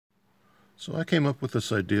So I came up with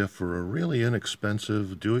this idea for a really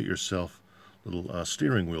inexpensive, do-it-yourself little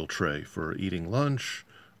steering wheel tray for eating lunch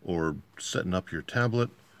or setting up your tablet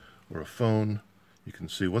or a phone. You can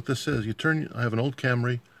see what this is. I have an old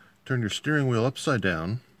Camry, turn your steering wheel upside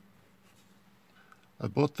down. I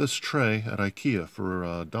bought this tray at IKEA for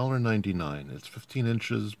 $1.99. It's 15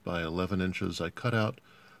 inches by 11 inches. I cut out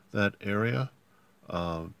that area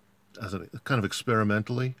as a kind of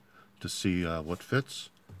experimentally to see what fits.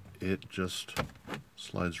 It just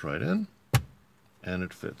slides right in and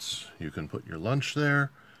it fits. You can put your lunch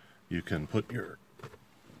there, you can put your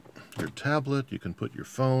tablet, you can put your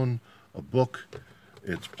phone, a book.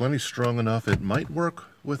 It's plenty strong enough. It might work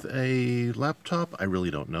with a laptop. I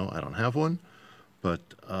really don't know. I don't have one. But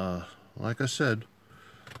like I said,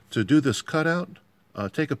 to do this cutout,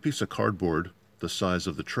 take a piece of cardboard the size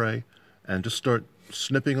of the tray and just start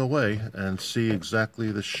snipping away and see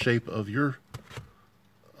exactly the shape of your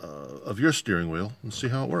steering wheel and see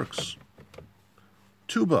how it works.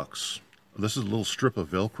 $2. This is a little strip of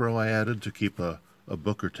Velcro I added to keep a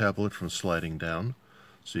book or tablet from sliding down,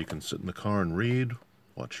 so you can sit in the car and read,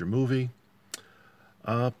 watch your movie.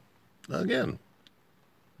 Again,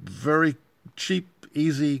 very cheap,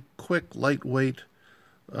 easy, quick, lightweight.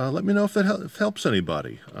 Let me know if that helps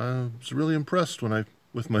anybody. I was really impressed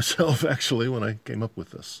with myself actually when I came up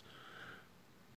with this.